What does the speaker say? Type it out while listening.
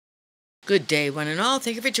Good day, one and all.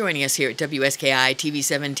 Thank you for joining us here at WSKI TV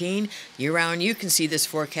 17. Year-round, you can see this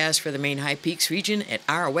forecast for the main high peaks region at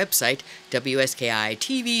our website,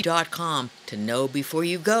 WSKITV.com. To know before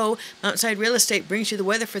you go, Mountainside Real Estate brings you the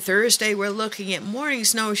weather for Thursday. We're looking at morning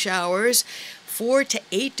snow showers, 4 to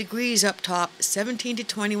 8 degrees up top, 17 to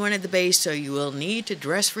 21 at the base, so you will need to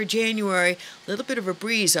dress for January. A little bit of a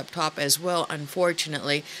breeze up top as well,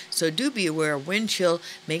 unfortunately, so do be aware wind chill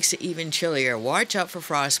makes it even chillier. Watch out for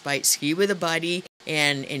frostbite, ski with a buddy,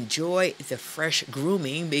 and enjoy the fresh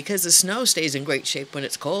grooming because the snow stays in great shape when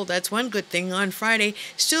it's cold. That's one good thing. On Friday,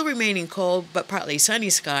 still remaining cold, but partly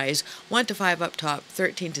sunny skies, 1 to 5 up top,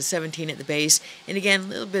 13 to 17 at the base, and again, a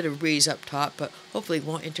little bit of breeze up top, but hopefully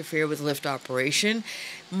won't interfere with lift operation.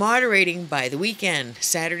 Moderating by the weekend.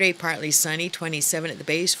 Saturday, partly sunny, 27 at the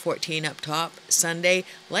base, 14 up top. Sunday,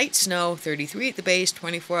 light snow, 33 at the base,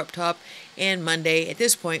 24 up top. And Monday, at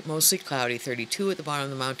this point, mostly cloudy, 32 at the bottom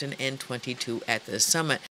of the mountain and 22 at the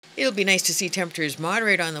summit. It'll be nice to see temperatures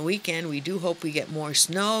moderate on the weekend. We do hope we get more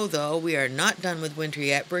snow, though. We are not done with winter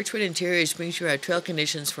yet. Birchwood Interiors brings you our trail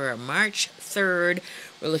conditions for March 3rd.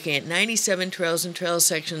 We're looking at 97 trails and trail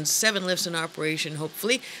sections, 7 lifts in operation,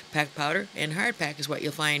 hopefully. Pack powder and hard pack is what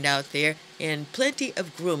you'll find out there. And plenty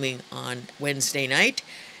of grooming on Wednesday night.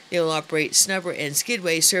 They'll operate snubber and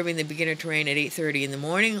skidway, serving the beginner terrain at 8:30 in the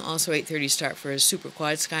morning. Also 8:30 start for a super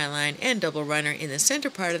quad, skyline, and double runner in the center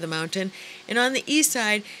part of the mountain. And on the east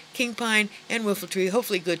side, King Pine and Whiffletree,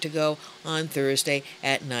 hopefully good to go on Thursday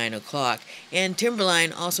at 9 o'clock. And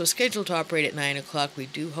Timberline also scheduled to operate at 9 o'clock. We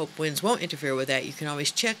do hope winds won't interfere with that. You can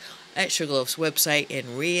always check at Sugarloaf's website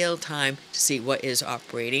in real time to see what is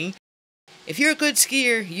operating. If you're a good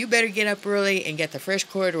skier, you better get up early and get the fresh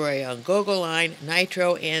corduroy on Go-Go Line,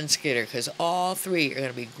 Nitro, and Skidder, because all three are going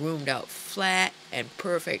to be groomed out flat and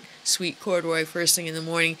perfect. Sweet corduroy first thing in the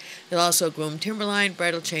morning. They'll also groom Timberline,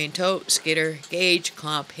 Bridle Chain Tote, Skidder, Gauge,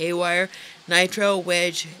 Comp, Haywire, Nitro,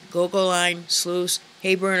 Wedge, Go-Go Line, Sluice,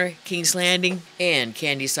 Hayburner, King's Landing, and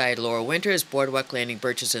Candyside Lower Winters, Boardwalk Landing,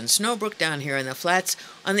 Birches, and Snowbrook down here in the flats.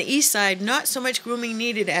 On the east side, not so much grooming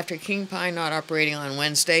needed after King Pine not operating on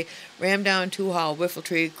Wednesday. Ramdown, Two Hall,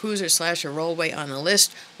 Whiffletree, Cruiser / Rollway on the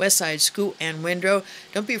list. West side, Scoot and Windrow.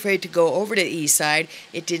 Don't be afraid to go over to the east side.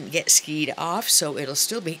 It didn't get skied off, so it'll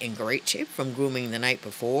still be in great shape from grooming the night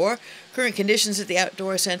before. Current conditions at the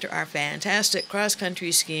Outdoor Center are fantastic.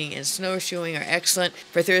 Cross-country skiing and snowshoeing are excellent.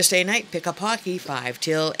 For Thursday night, pick up hockey, 5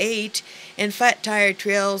 till 8. And Flat Tire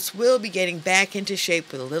Trails will be getting back into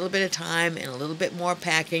shape with a little bit of time and a little bit more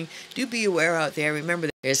packing. Do be aware out there. Remember,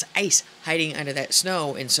 there's ice hiding under that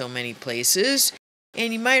snow in so many places.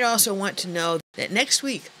 And you might also want to know that next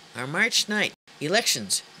week, on March 9th,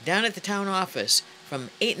 elections down at the town office from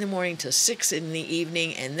 8 in the morning till 6 in the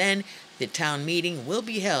evening, and then the town meeting will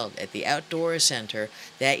be held at the Outdoor Center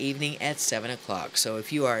that evening at 7 o'clock. So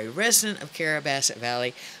if you are a resident of Carrabassett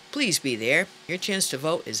Valley, please be there. Your chance to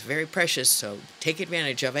vote is very precious, so take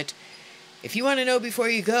advantage of it. If you want to know before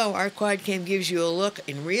you go, our quad cam gives you a look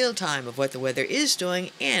in real time of what the weather is doing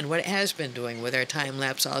and what it has been doing, with our time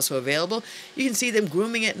lapse also available. You can see them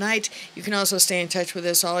grooming at night. You can also stay in touch with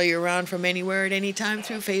us all year round from anywhere at any time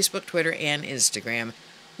through Facebook, Twitter, and Instagram.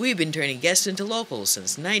 We've been turning guests into locals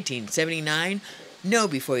since 1979. Know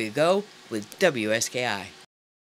before you go with WSKI.